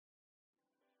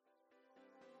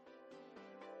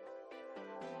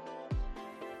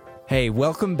Hey,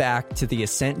 welcome back to the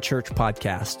Ascent Church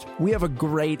podcast. We have a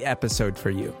great episode for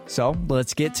you, so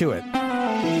let's get to it.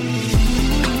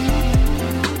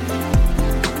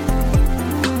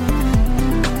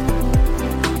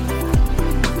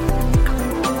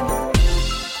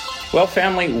 Well,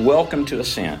 family, welcome to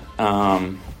Ascent.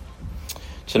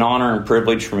 It's an honor and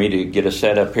privilege for me to get a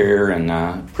set up here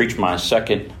and preach my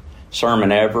second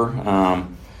sermon ever.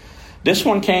 This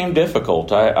one came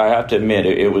difficult. I have to admit,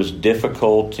 it was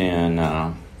difficult in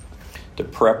the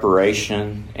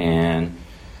preparation and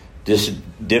this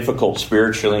difficult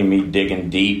spiritually, me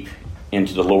digging deep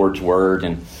into the Lord's Word.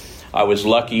 And I was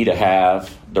lucky to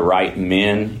have the right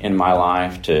men in my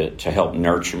life to help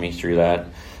nurture me through that.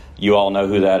 You all know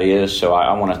who that is, so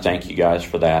I want to thank you guys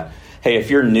for that. Hey,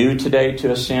 if you're new today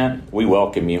to Ascent, we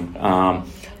welcome you.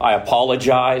 I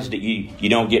apologize that you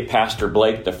don't get Pastor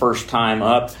Blake the first time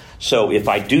up. So if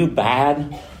I do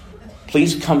bad,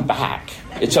 please come back.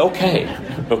 It's okay.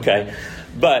 Okay.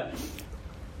 But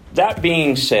that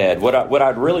being said, what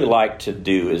I'd really like to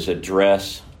do is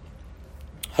address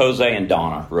Jose and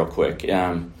Donna real quick.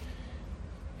 In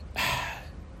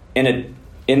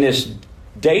this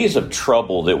days of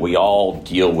trouble that we all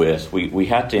deal with, we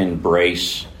have to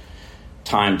embrace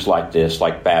times like this,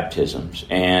 like baptisms.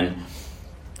 And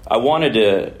I wanted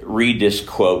to read this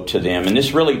quote to them, and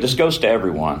this goes to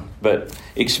everyone, but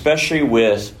especially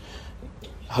with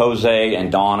Jose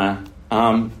and Donna.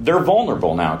 They're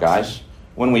vulnerable now, guys.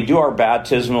 When we do our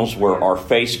baptismals, where our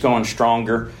faith's going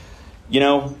stronger,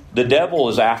 the devil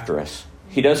is after us.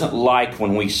 He doesn't like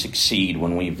when we succeed,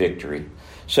 when we victory.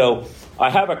 So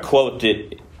I have a quote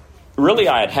that really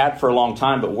I had for a long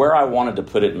time, but where I wanted to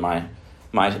put it in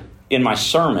my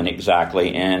sermon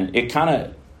exactly, and it kind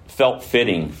of felt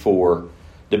fitting for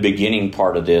the beginning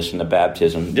part of this and the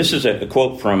baptism. This is a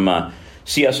quote from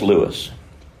C.S. Lewis.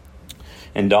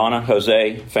 And Donna,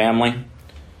 Jose, family,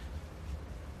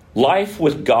 life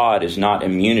with God is not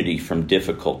immunity from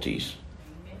difficulties,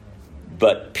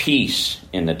 but peace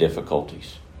in the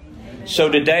difficulties. So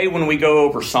today when we go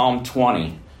over Psalm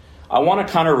 20, I want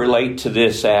to kind of relate to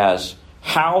this as,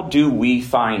 how do we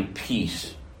find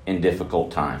peace in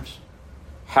difficult times?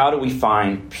 How do we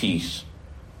find peace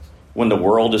when the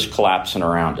world is collapsing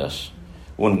around us,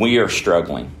 when we are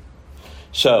struggling?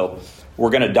 So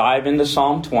we're going to dive into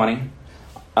Psalm 20.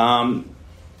 We're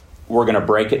going to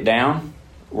break it down.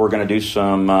 We're going to do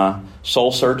some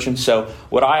soul searching. So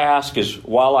what I ask is,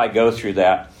 while I go through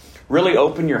that, really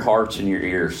open your hearts and your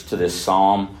ears to this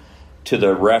psalm, to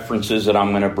the references that I'm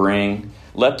going to bring.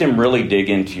 Let them really dig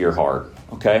into your heart,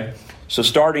 okay? So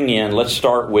let's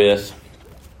start with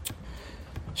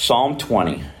Psalm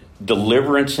 20,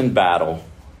 Deliverance in Battle,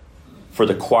 for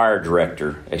the choir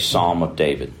director, a psalm of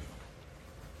David.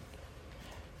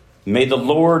 May the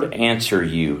Lord answer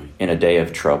you in a day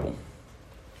of trouble.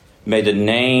 May the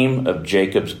name of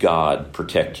Jacob's God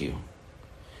protect you.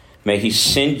 May he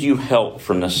send you help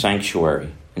from the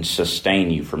sanctuary and sustain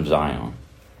you from Zion.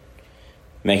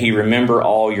 May he remember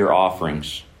all your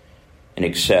offerings and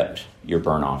accept your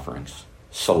burnt offerings.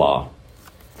 Salah.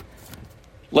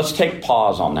 Let's take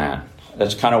pause on that.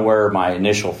 That's kind of where my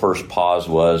initial first pause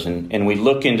was. And we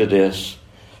look into this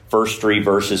first three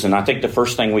verses, and I think the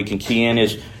first thing we can key in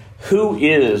is, who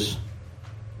is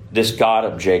this God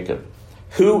of Jacob?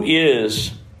 Who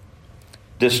is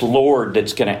this Lord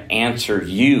that's going to answer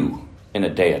you in a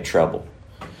day of trouble?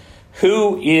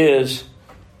 Who is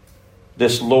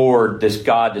this Lord, this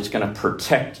God that's going to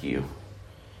protect you?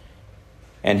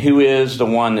 And who is the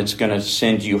one that's going to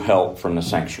send you help from the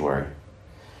sanctuary?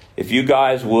 If you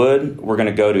guys would, we're going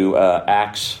to go to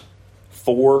Acts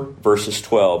 4, verses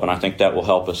 12, and I think that will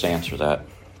help us answer that.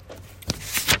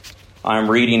 I'm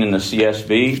reading in the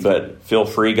CSB, but feel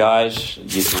free, guys.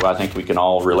 I think we can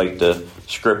all relate to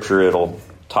Scripture. It'll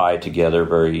tie together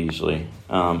very easily.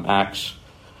 Acts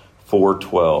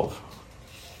 4:12.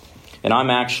 And I'm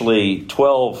actually,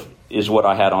 12 is what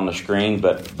I had on the screen,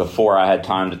 but before I had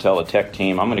time to tell the tech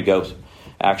team, I'm going to go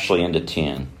actually into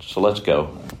 10. So let's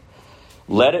go.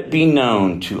 Let it be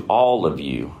known to all of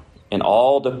you and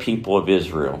all the people of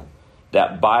Israel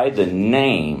that by the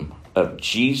name of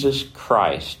Jesus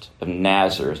Christ of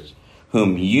Nazareth,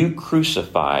 whom you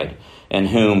crucified and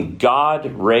whom God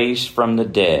raised from the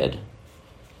dead,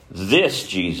 this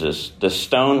Jesus, the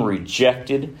stone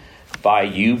rejected by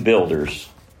you builders,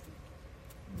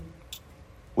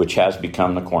 which has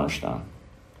become the cornerstone.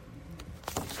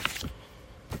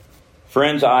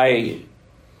 Friends, I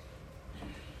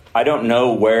don't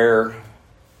know where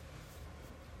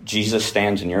Jesus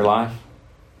stands in your life.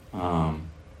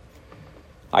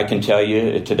 I can tell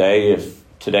you today, if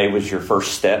today was your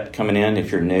first step coming in,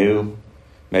 if you're new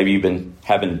Maybe you've been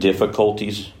having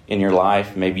difficulties in your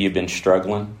life. Maybe you've been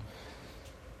struggling.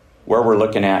 Where we're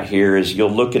looking at here is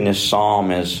you'll look in this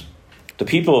psalm as the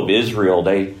people of Israel,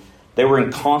 they were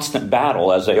in constant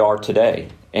battle as they are today.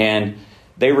 And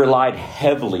they relied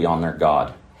heavily on their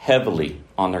God,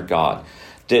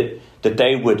 that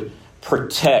they would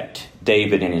protect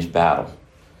David in his battle,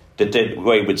 that they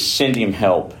would send him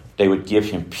help, they would give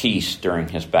him peace during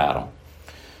his battle.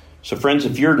 So friends,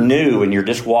 if you're new and you're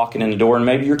just walking in the door and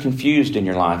maybe you're confused in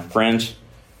your life, friends,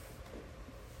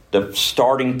 the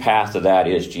starting path of that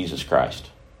is Jesus Christ.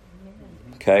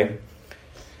 Okay?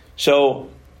 So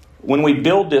when we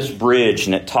build this bridge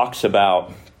and it talks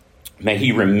about, may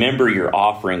he remember your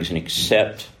offerings and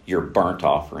accept your burnt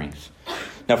offerings.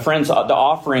 Now, friends, the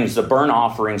offerings, the burnt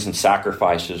offerings and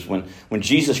sacrifices, when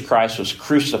Jesus Christ was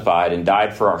crucified and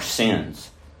died for our sins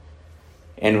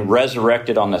and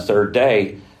resurrected on the third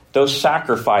day, those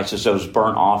sacrifices, those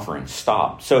burnt offerings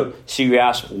stopped. So you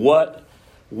ask,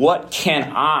 what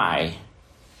can I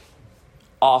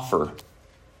offer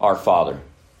our Father?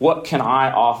 What can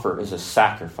I offer as a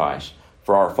sacrifice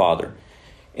for our Father?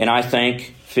 And I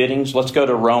think fittings, let's go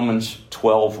to Romans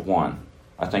 12:1.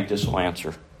 I think this will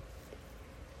answer.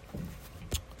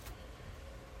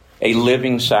 A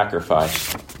living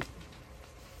sacrifice.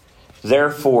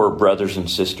 Therefore, brothers and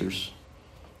sisters,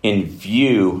 in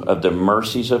view of the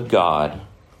mercies of God,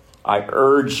 I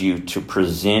urge you to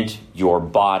present your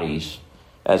bodies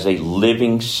as a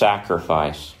living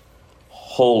sacrifice,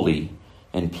 holy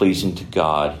and pleasing to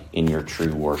God in your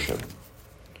true worship.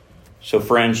 So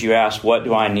friends, you ask, what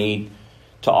do I need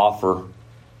to offer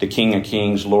the King of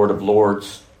Kings, Lord of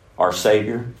Lords, our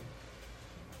Savior?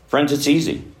 Friends, it's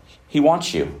easy. He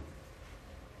wants you.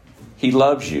 He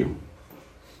loves you.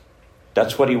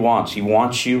 That's what he wants. He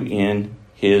wants you in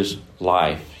his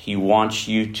life. He wants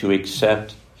you to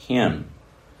accept him.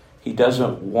 He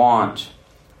doesn't want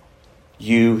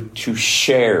you to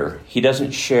share. He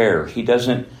doesn't share. He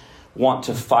doesn't want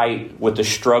to fight with the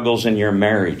struggles in your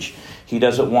marriage. He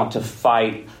doesn't want to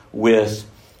fight with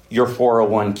your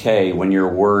 401k when you're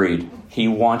worried. He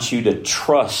wants you to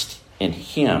trust in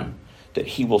him, that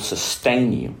he will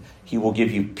sustain you. He will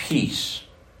give you peace.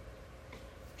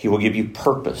 He will give you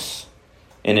purpose.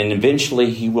 And then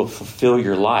eventually he will fulfill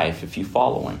your life if you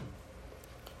follow him.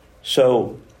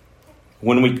 So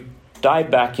when we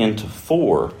dive back into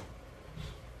 4, it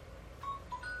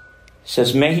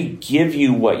says, may he give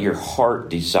you what your heart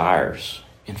desires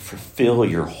and fulfill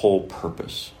your whole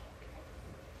purpose.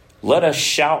 Let us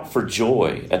shout for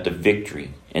joy at the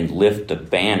victory and lift the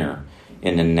banner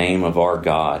in the name of our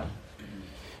God.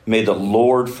 May the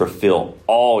Lord fulfill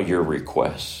all your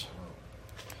requests.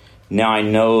 Now I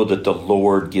know that the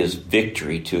Lord gives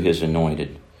victory to his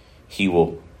anointed. He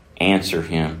will answer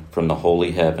him from the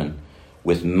holy heaven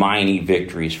with mighty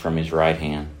victories from his right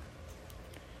hand.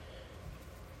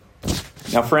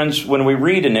 Now, friends, when we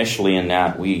read initially in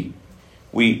that, we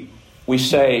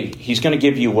say he's going to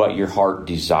give you what your heart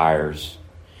desires.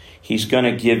 He's going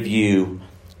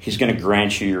to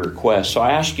grant you your request. So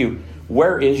I ask you,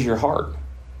 where is your heart?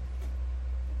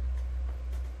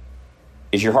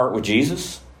 Is your heart with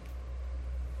Jesus?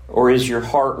 Or is your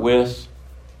heart with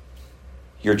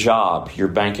your job, your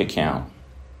bank account,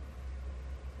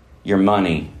 your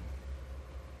money?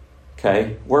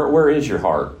 Okay? Where is your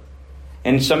heart?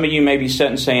 And some of you may be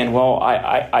sitting saying, well,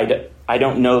 I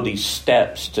don't know these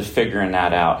steps to figuring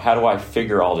that out. How do I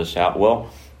figure all this out?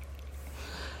 Well,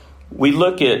 we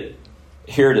look at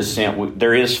here at Ascent,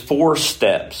 there is 4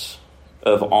 steps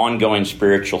of ongoing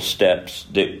spiritual steps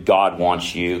that God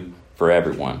wants you for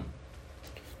everyone.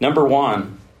 Number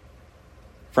 1,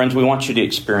 friends, we want you to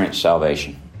experience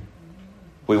salvation.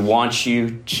 We want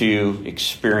you to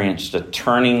experience the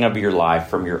turning of your life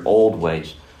from your old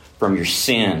ways, from your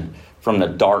sin, from the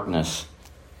darkness,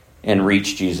 and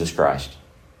reach Jesus Christ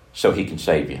so he can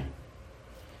save you.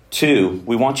 2,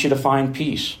 we want you to find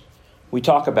peace. We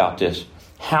talk about this.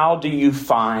 How do you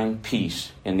find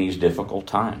peace in these difficult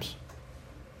times?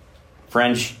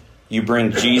 Friends, you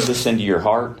bring Jesus into your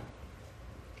heart.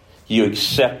 You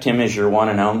accept him as your one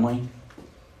and only.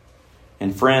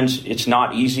 And friends, it's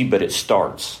not easy, but it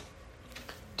starts.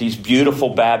 These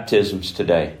beautiful baptisms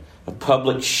today, a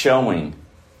public showing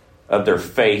of their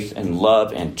faith and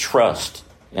love and trust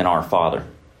in our Father.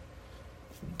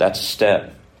 That's a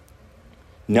step.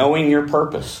 Knowing your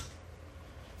purpose.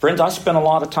 Friends, I spent a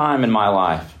lot of time in my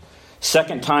life.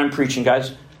 Second time preaching,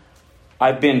 guys.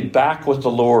 I've been back with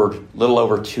the Lord a little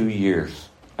over 2 years.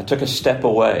 I took a step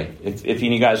away. If any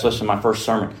of you guys listened to my first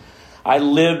sermon, I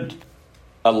lived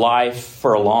a life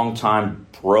for a long time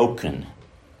broken.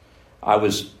 I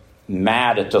was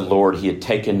mad at the Lord. He had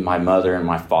taken my mother and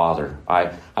my father.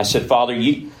 I said, Father,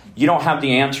 you don't have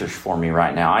the answers for me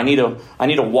right now. I need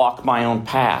to walk my own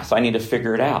path. I need to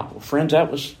figure it out. Well, friends,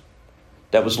 that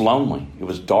was lonely. It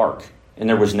was dark. And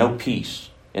there was no peace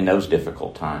in those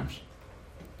difficult times.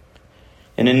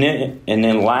 And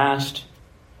then last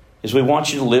is we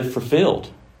want you to live fulfilled.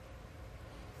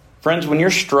 Friends, when you're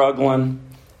struggling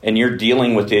and you're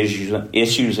dealing with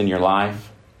issues in your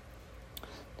life,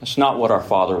 that's not what our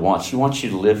Father wants. He wants you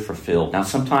to live fulfilled. Now,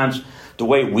 sometimes the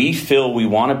way we feel we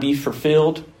want to be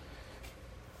fulfilled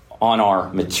on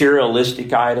our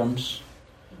materialistic items,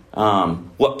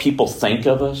 what people think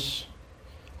of us,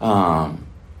 how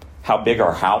big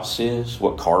our house is,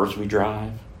 what cars we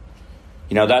drive.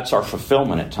 That's our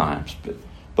fulfillment at times.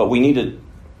 But we need to,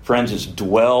 friends, is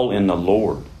dwell in the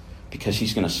Lord, because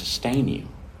He's going to sustain you.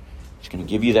 He's going to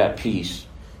give you that peace.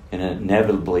 And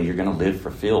inevitably, you're going to live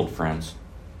fulfilled, friends.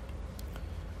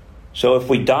 So if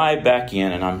we dive back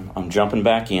in, and I'm jumping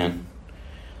back in,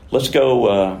 let's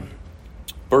go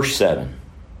verse 7.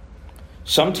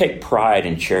 Some take pride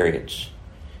in chariots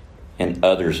and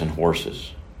others in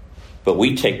horses, but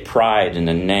we take pride in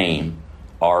the name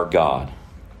our God.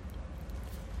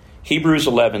 Hebrews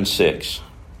 11:6.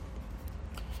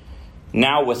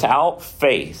 Now without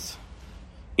faith,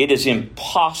 it is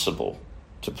impossible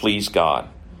to please God,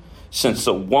 since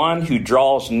the one who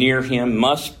draws near Him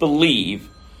must believe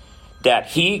that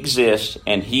He exists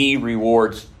and He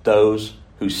rewards those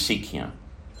who seek Him.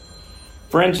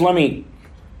 Friends,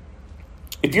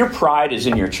 if your pride is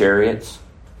in your chariots,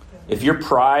 if your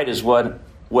pride is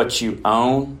what you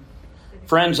own,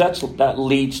 friends, that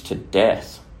leads to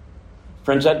death.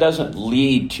 Friends, that doesn't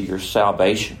lead to your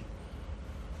salvation.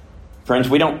 Friends,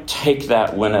 we don't take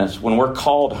that when we're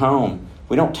called home,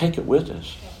 we don't take it with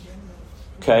us.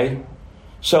 Okay?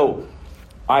 So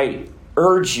I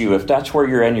urge you, if that's where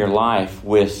you're in your life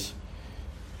with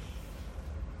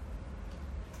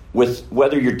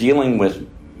whether you're dealing with,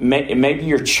 maybe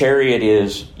your chariot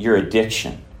is your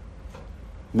addiction.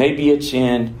 Maybe it's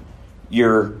in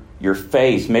your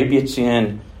faith. Maybe it's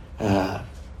in,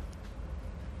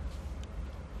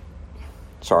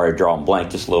 sorry, I'm drawing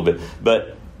blank just a little bit,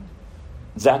 but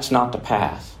that's not the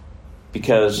path,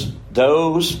 because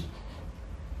those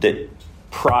that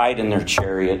pride in their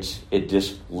chariots, it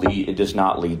does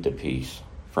not lead to peace,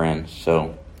 friends.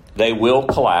 So they will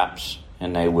collapse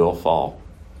and they will fall.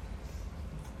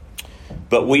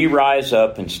 But we rise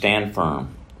up and stand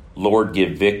firm. Lord,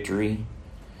 give victory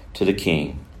to the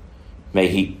King. May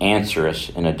He answer us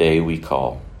in a day we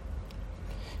call.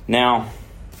 Now,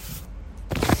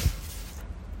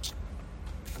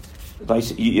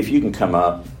 if you can come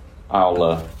up,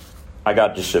 I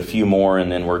got just a few more,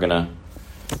 and then we're going to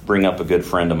bring up a good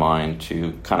friend of mine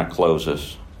to kind of close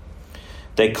us.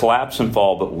 They collapse and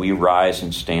fall, but we rise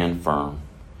and stand firm.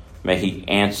 May He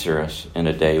answer us in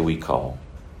a day we call.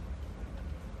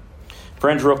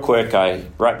 Friends, real quick,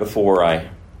 right before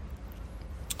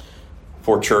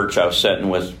church, I was sitting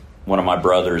with one of my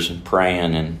brothers and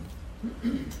praying, and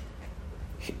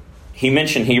he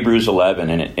mentioned Hebrews 11,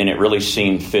 and it really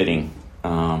seemed fitting.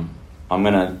 I'm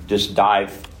going to just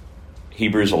dive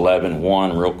Hebrews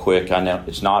 11:1 real quick. I know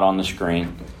it's not on the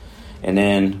screen. And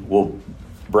then we'll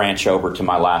branch over to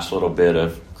my last little bit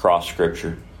of cross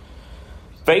scripture.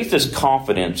 Faith is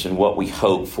confidence in what we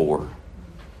hope for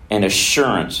and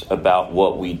assurance about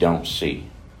what we don't see.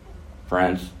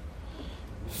 Friends,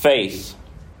 faith.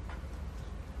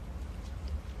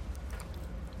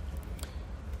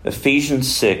 Ephesians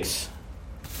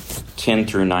 6:10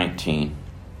 through 19.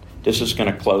 This is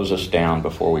going to close us down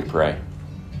before we pray.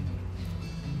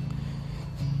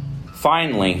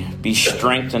 Finally, be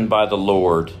strengthened by the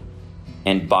Lord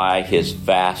and by His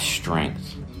vast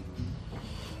strength.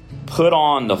 Put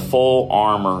on the full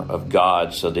armor of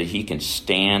God so that He can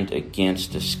stand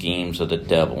against the schemes of the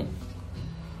devil.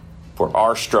 For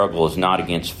our struggle is not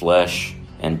against flesh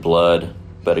and blood,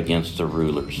 but against the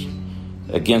rulers,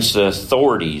 against the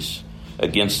authorities,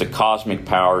 against the cosmic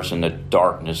powers in the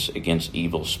darkness, against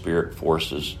evil spirit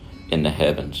forces in the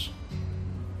heavens.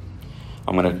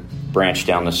 I'm going to branch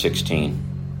down to 16.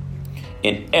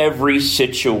 In every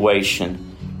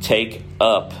situation, take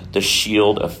up the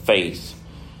shield of faith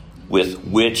with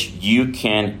which you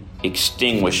can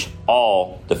extinguish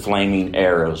all the flaming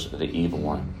arrows of the evil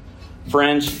one.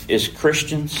 Friends, as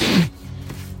Christians,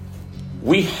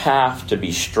 we have to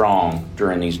be strong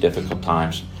during these difficult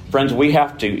times. Friends, we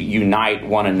have to unite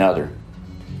one another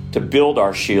to build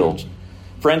our shields.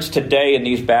 Friends, today in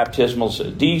these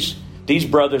baptismals, these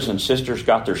brothers and sisters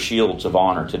got their shields of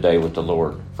honor today with the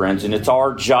Lord, friends. And it's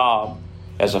our job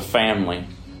as a family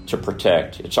to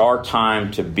protect. It's our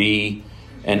time to be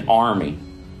an army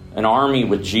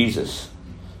with Jesus.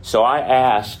 So I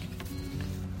ask,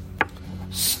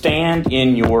 stand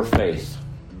in your faith.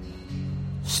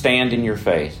 Stand in your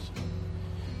faith.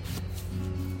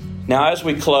 Now, as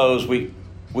we close, we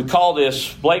call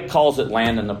this, Blake calls it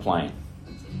landing the plane.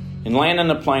 And landing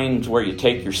the plane is where you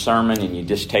take your sermon and you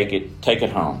just take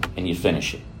it home and you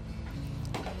finish it.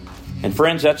 And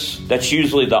friends, that's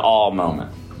usually the awe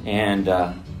moment. And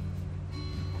I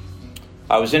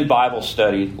was in Bible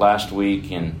study last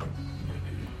week, and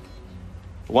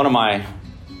one of my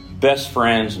best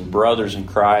friends and brothers in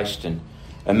Christ, and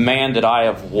a man that I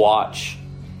have watched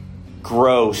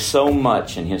grow so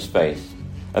much in his faith,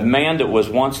 a man that was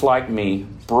once like me,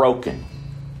 broken,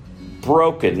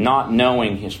 not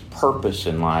knowing his purpose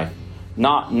in life,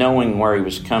 not knowing where he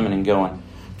was coming and going.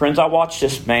 Friends, I watched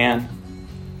this man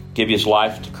give his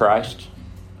life to Christ.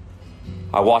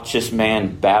 I watched this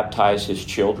man baptize his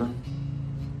children,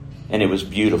 and it was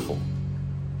beautiful.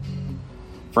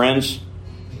 Friends,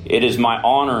 it is my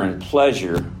honor and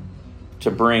pleasure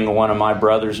to bring one of my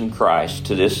brothers in Christ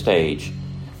to this stage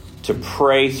to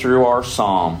pray through our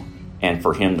psalm and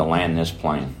for him to land this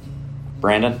plane.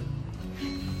 Brandon?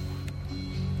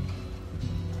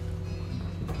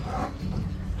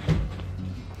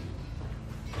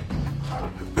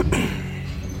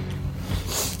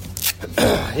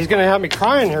 He's going to have me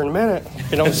crying here in a minute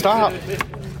if you don't stop.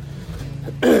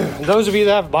 Those of you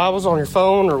that have Bibles on your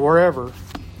phone or wherever,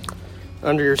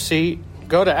 under your seat,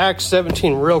 go to Acts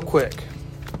 17 real quick.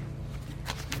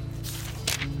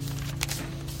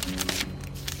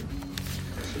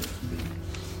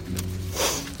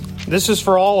 This is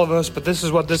for all of us, but this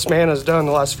is what this man has done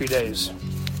the last few days.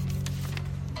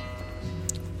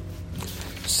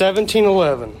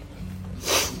 17:11.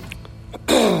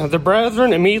 The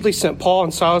brethren immediately sent Paul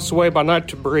and Silas away by night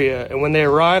to Berea, and when they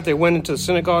arrived, they went into the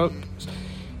synagogue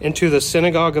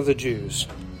of the Jews.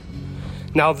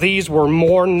 Now these were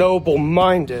more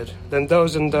noble-minded than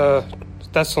those in the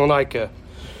Thessalonica,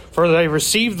 for they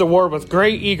received the word with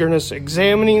great eagerness,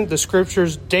 examining the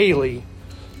scriptures daily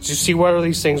to see whether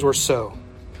these things were so.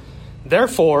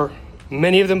 Therefore,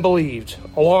 many of them believed,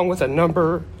 along with a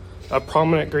number of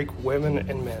prominent Greek women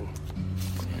and men.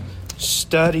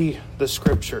 Study the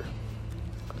scripture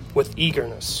with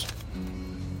eagerness.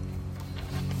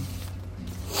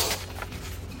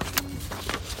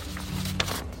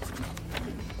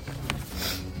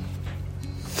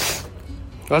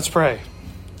 Let's pray.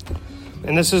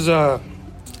 And this is a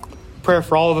prayer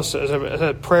for all of us,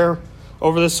 a prayer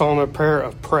over this psalm, a prayer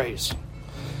of praise.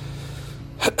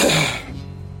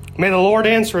 May the Lord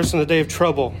answer us in the day of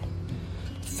trouble.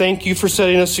 Thank you for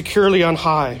setting us securely on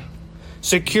high,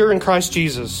 secure in Christ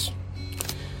Jesus.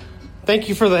 Thank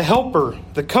you for the helper,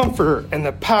 the comforter, and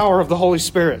the power of the Holy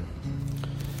Spirit.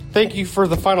 Thank you for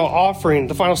the final offering,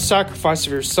 the final sacrifice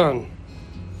of your Son.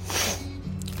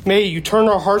 May you turn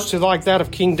our hearts to like that of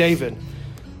King David,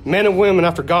 men and women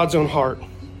after God's own heart.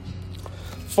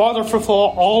 Father, fulfill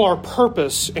all our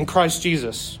purpose in Christ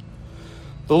Jesus.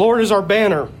 The Lord is our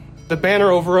banner. The banner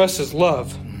over us is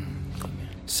love.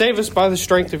 Save us by the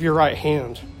strength of your right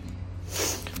hand.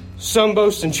 Some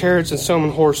boast in chariots and some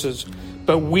in horses,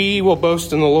 but we will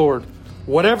boast in the Lord.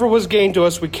 Whatever was gained to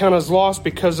us we count as loss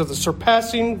because of the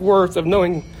surpassing worth of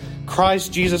knowing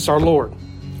Christ Jesus our Lord.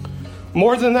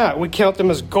 More than that, we count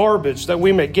them as garbage that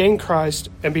we may gain Christ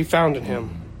and be found in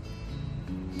him.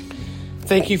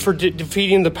 Thank you for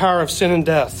defeating the power of sin and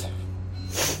death.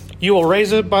 You will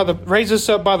raise us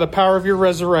up by the power of your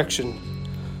resurrection.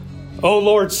 O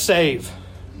Lord, save.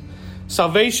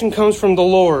 Salvation comes from the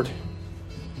Lord.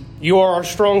 You are our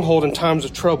stronghold in times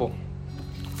of trouble.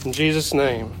 In Jesus'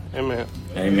 name, amen.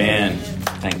 Amen.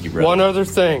 Thank you, brother. One other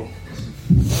thing.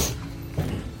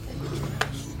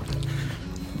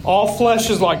 All flesh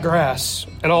is like grass,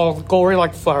 and all glory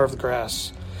like the flower of the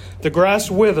grass. The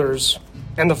grass withers,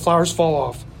 and the flowers fall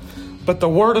off. But the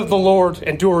word of the Lord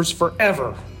endures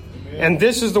forever. And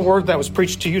this is the word that was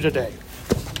preached to you today.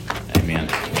 Amen.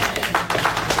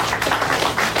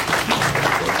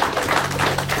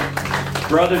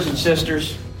 Brothers and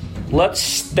sisters, let's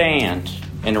stand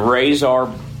and raise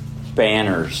our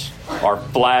banners, our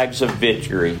flags of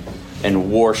victory,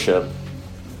 and worship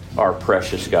our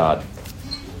precious God.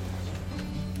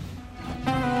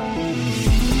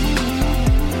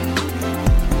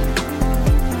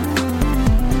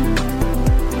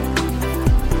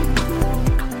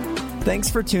 Thanks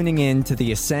for tuning in to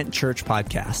the Ascent Church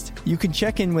podcast. You can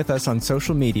check in with us on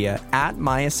social media at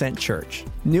My Ascent Church.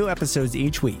 New episodes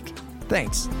each week.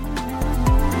 Thanks.